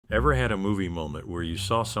Ever had a movie moment where you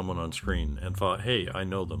saw someone on screen and thought, hey, I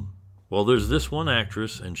know them? Well, there's this one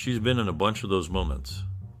actress, and she's been in a bunch of those moments.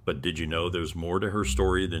 But did you know there's more to her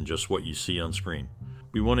story than just what you see on screen?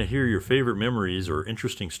 We want to hear your favorite memories or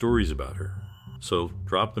interesting stories about her. So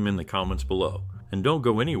drop them in the comments below. And don't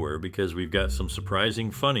go anywhere because we've got some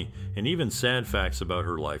surprising, funny, and even sad facts about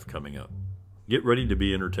her life coming up. Get ready to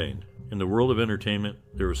be entertained. In the world of entertainment,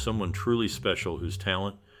 there is someone truly special whose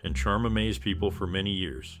talent and charm amazed people for many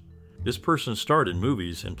years. This person starred in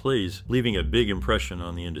movies and plays, leaving a big impression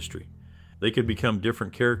on the industry. They could become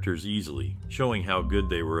different characters easily, showing how good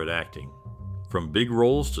they were at acting. From big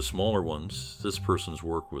roles to smaller ones, this person's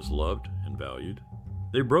work was loved and valued.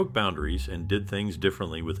 They broke boundaries and did things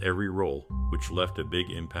differently with every role, which left a big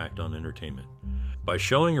impact on entertainment. By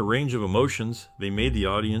showing a range of emotions, they made the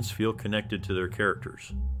audience feel connected to their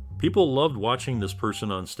characters. People loved watching this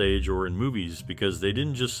person on stage or in movies because they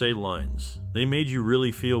didn't just say lines. They made you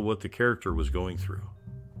really feel what the character was going through.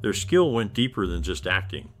 Their skill went deeper than just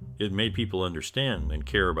acting. It made people understand and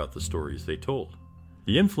care about the stories they told.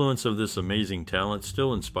 The influence of this amazing talent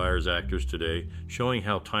still inspires actors today, showing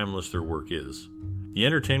how timeless their work is. The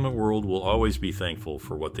entertainment world will always be thankful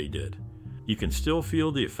for what they did. You can still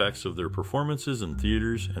feel the effects of their performances in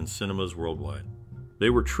theaters and cinemas worldwide.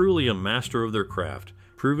 They were truly a master of their craft,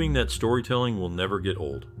 proving that storytelling will never get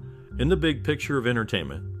old. In the big picture of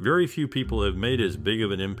entertainment, very few people have made as big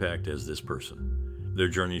of an impact as this person. Their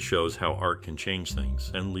journey shows how art can change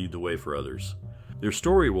things and lead the way for others. Their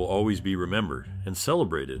story will always be remembered and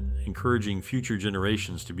celebrated, encouraging future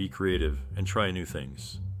generations to be creative and try new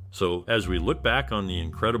things. So, as we look back on the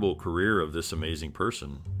incredible career of this amazing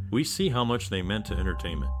person, we see how much they meant to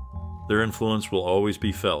entertainment. Their influence will always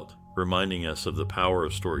be felt, reminding us of the power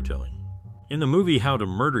of storytelling. In the movie How to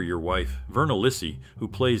Murder Your Wife, Virna Lisi, who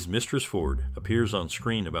plays Mistress Ford, appears on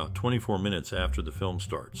screen about 24 minutes after the film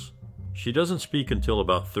starts. She doesn't speak until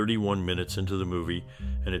about 31 minutes into the movie,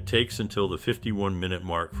 and it takes until the 51-minute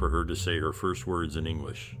mark for her to say her first words in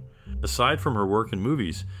English. Aside from her work in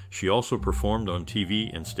movies, she also performed on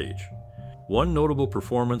TV and stage. One notable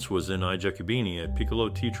performance was in I Giacobini at Piccolo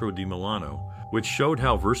Teatro di Milano, which showed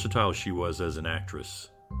how versatile she was as an actress.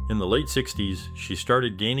 In the late 60s, she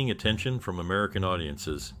started gaining attention from American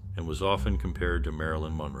audiences and was often compared to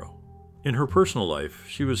Marilyn Monroe. In her personal life,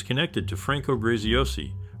 she was connected to Franco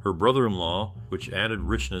Graziosi, her brother-in-law, which added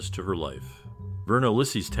richness to her life. Virna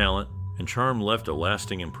Lisi's talent and charm left a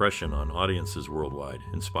lasting impression on audiences worldwide,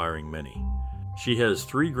 inspiring many. She has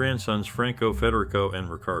 3 grandsons, Franco, Federico, and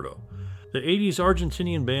Riccardo. The 80s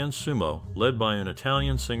Argentinian band Sumo, led by an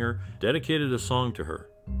Italian singer, dedicated a song to her.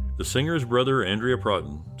 The singer's brother, Andrea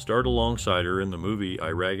Proton, starred alongside her in the movie I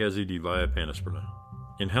Ragazzi di Via Panesperna.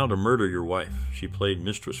 In How to Murder Your Wife, she played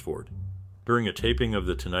Mistress Ford. During a taping of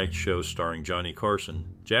The Tonight Show starring Johnny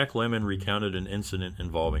Carson, Jack Lemmon recounted an incident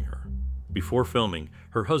involving her. Before filming,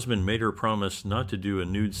 her husband made her promise not to do a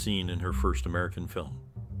nude scene in her first American film.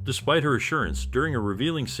 Despite her assurance, during a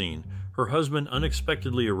revealing scene, her husband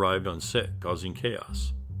unexpectedly arrived on set, causing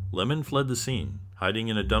chaos. Lemmon fled the scene, hiding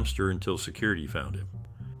in a dumpster until security found him.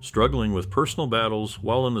 Struggling with personal battles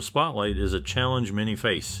while in the spotlight is a challenge many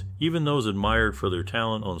face, even those admired for their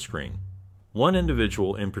talent on screen. One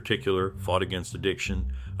individual in particular fought against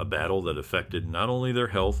addiction, a battle that affected not only their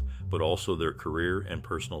health, but also their career and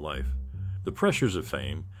personal life. The pressures of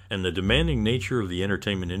fame and the demanding nature of the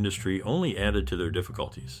entertainment industry only added to their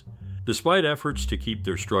difficulties. Despite efforts to keep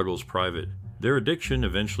their struggles private, their addiction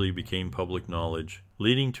eventually became public knowledge,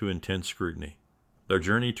 leading to intense scrutiny. Their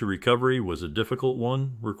journey to recovery was a difficult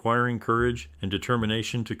one, requiring courage and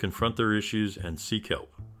determination to confront their issues and seek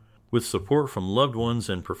help. With support from loved ones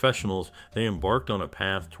and professionals, they embarked on a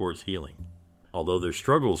path towards healing. Although their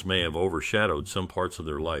struggles may have overshadowed some parts of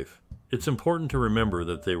their life, it's important to remember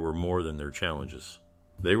that they were more than their challenges.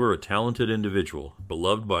 They were a talented individual,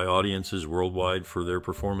 beloved by audiences worldwide for their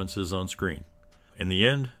performances on screen. In the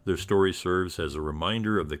end, their story serves as a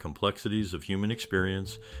reminder of the complexities of human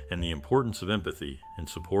experience and the importance of empathy and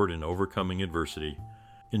support in overcoming adversity.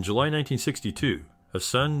 In July 1962, a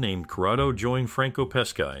son named Corrado joined Franco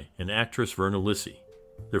Pescai and actress Virna Lisi.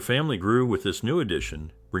 Their family grew with this new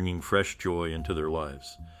addition, bringing fresh joy into their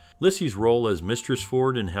lives. Lisi's role as Mistress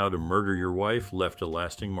Ford in How to Murder Your Wife left a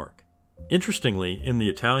lasting mark. Interestingly, in the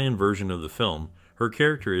Italian version of the film, her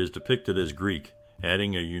character is depicted as Greek,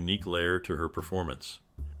 adding a unique layer to her performance.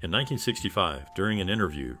 In 1965, during an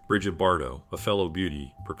interview, Bridget Bardot, a fellow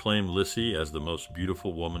beauty, proclaimed Lisi as the most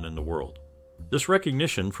beautiful woman in the world. This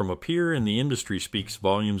recognition from a peer in the industry speaks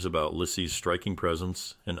volumes about Lisi's striking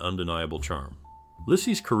presence and undeniable charm.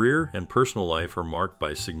 Lisi's career and personal life are marked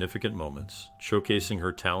by significant moments, showcasing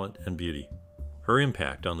her talent and beauty. Her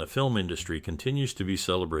impact on the film industry continues to be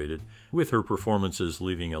celebrated, with her performances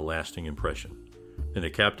leaving a lasting impression. In a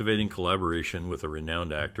captivating collaboration with a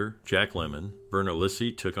renowned actor, Jack Lemmon, Virna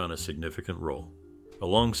Lisi took on a significant role.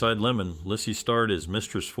 Alongside Lemmon, Lisi starred as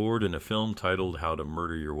Mistress Ford in a film titled How to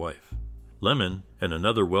Murder Your Wife. Lemmon and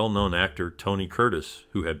another well-known actor, Tony Curtis,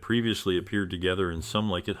 who had previously appeared together in Some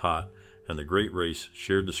Like It Hot and The Great Race,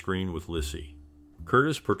 shared the screen with Lisi.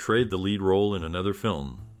 Curtis portrayed the lead role in another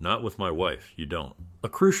film, Not With My Wife, You Don't. A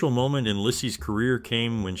crucial moment in Lisi's career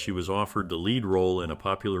came when she was offered the lead role in a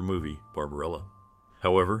popular movie, Barbarella.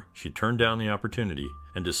 However, she turned down the opportunity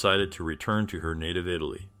and decided to return to her native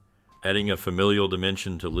Italy. Adding a familial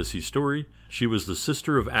dimension to Lisi's story, she was the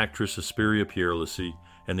sister of actress Asperia Pierre-Lisi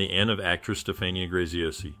and the aunt of actress Stefania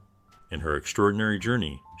Graziosi. In her extraordinary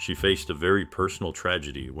journey, she faced a very personal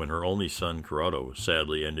tragedy when her only son, Corrado,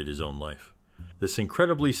 sadly ended his own life. This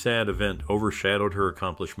incredibly sad event overshadowed her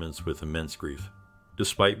accomplishments with immense grief.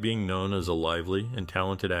 Despite being known as a lively and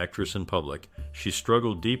talented actress in public, she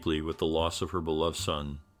struggled deeply with the loss of her beloved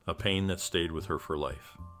son, a pain that stayed with her for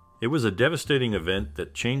life. It was a devastating event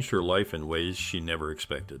that changed her life in ways she never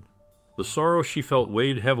expected. The sorrow she felt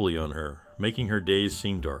weighed heavily on her, making her days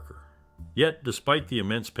seem darker. Yet, despite the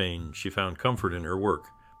immense pain, she found comfort in her work,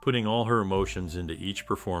 putting all her emotions into each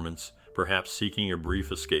performance, perhaps seeking a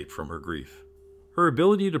brief escape from her grief. Her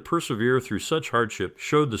ability to persevere through such hardship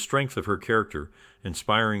showed the strength of her character,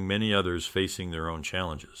 inspiring many others facing their own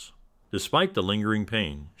challenges. Despite the lingering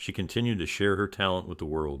pain, she continued to share her talent with the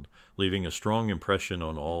world, leaving a strong impression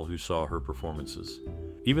on all who saw her performances.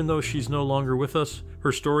 Even though she's no longer with us,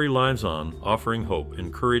 her story lives on, offering hope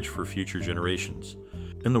and courage for future generations.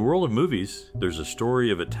 In the world of movies, there's a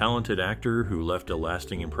story of a talented actor who left a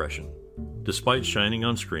lasting impression. Despite shining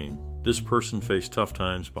on screen, this person faced tough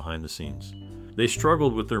times behind the scenes. They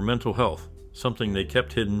struggled with their mental health, something they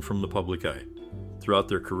kept hidden from the public eye. Throughout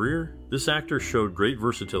their career, this actor showed great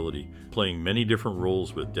versatility, playing many different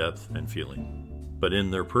roles with depth and feeling. But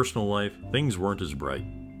in their personal life, things weren't as bright.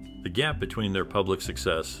 The gap between their public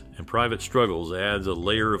success and private struggles adds a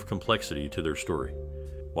layer of complexity to their story.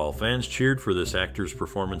 While fans cheered for this actor's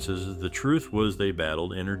performances, the truth was they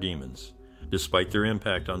battled inner demons. Despite their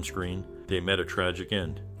impact on screen, they met a tragic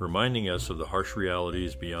end, reminding us of the harsh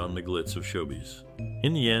realities beyond the glitz of showbiz.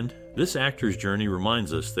 In the end, this actor's journey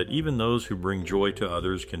reminds us that even those who bring joy to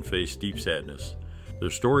others can face deep sadness. Their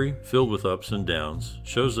story, filled with ups and downs,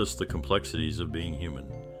 shows us the complexities of being human.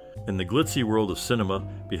 In the glitzy world of cinema,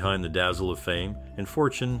 behind the dazzle of fame and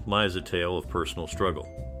fortune lies a tale of personal struggle.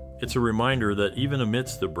 It's a reminder that even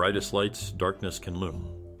amidst the brightest lights, darkness can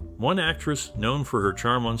loom. One actress, known for her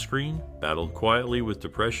charm on screen, battled quietly with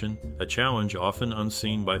depression, a challenge often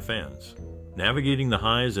unseen by fans. Navigating the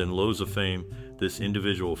highs and lows of fame, this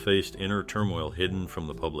individual faced inner turmoil hidden from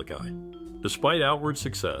the public eye. Despite outward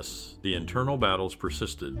success, the internal battles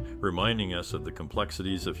persisted, reminding us of the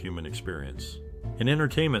complexities of human experience. In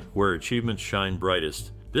entertainment, where achievements shine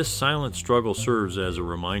brightest, this silent struggle serves as a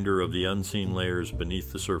reminder of the unseen layers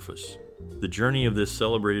beneath the surface. The journey of this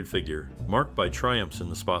celebrated figure, marked by triumphs in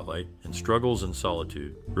the spotlight and struggles in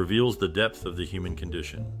solitude, reveals the depth of the human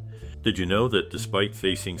condition. Did you know that despite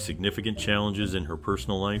facing significant challenges in her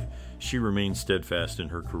personal life, she remained steadfast in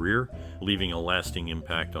her career, leaving a lasting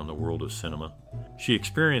impact on the world of cinema? She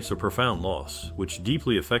experienced a profound loss, which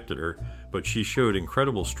deeply affected her, but she showed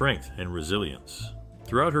incredible strength and resilience.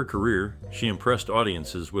 Throughout her career, she impressed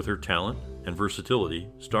audiences with her talent and versatility,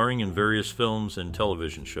 starring in various films and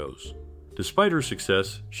television shows. Despite her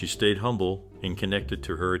success, she stayed humble and connected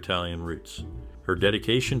to her Italian roots. Her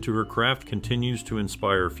dedication to her craft continues to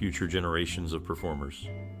inspire future generations of performers.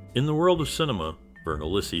 In the world of cinema, Virna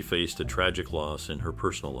Lisi faced a tragic loss in her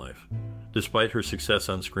personal life. Despite her success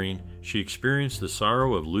on screen, she experienced the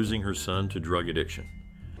sorrow of losing her son to drug addiction.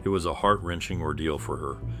 It was a heart-wrenching ordeal for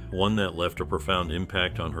her, one that left a profound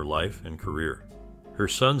impact on her life and career. Her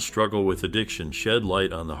son's struggle with addiction shed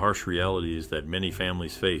light on the harsh realities that many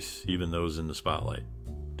families face, even those in the spotlight.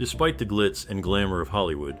 Despite the glitz and glamour of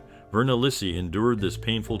Hollywood, Virna Lisi endured this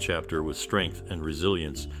painful chapter with strength and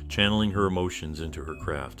resilience, channeling her emotions into her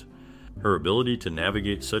craft. Her ability to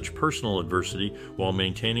navigate such personal adversity while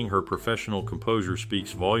maintaining her professional composure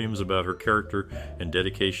speaks volumes about her character and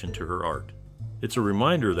dedication to her art. It's a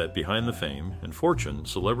reminder that behind the fame and fortune,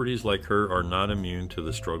 celebrities like her are not immune to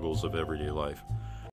the struggles of everyday life.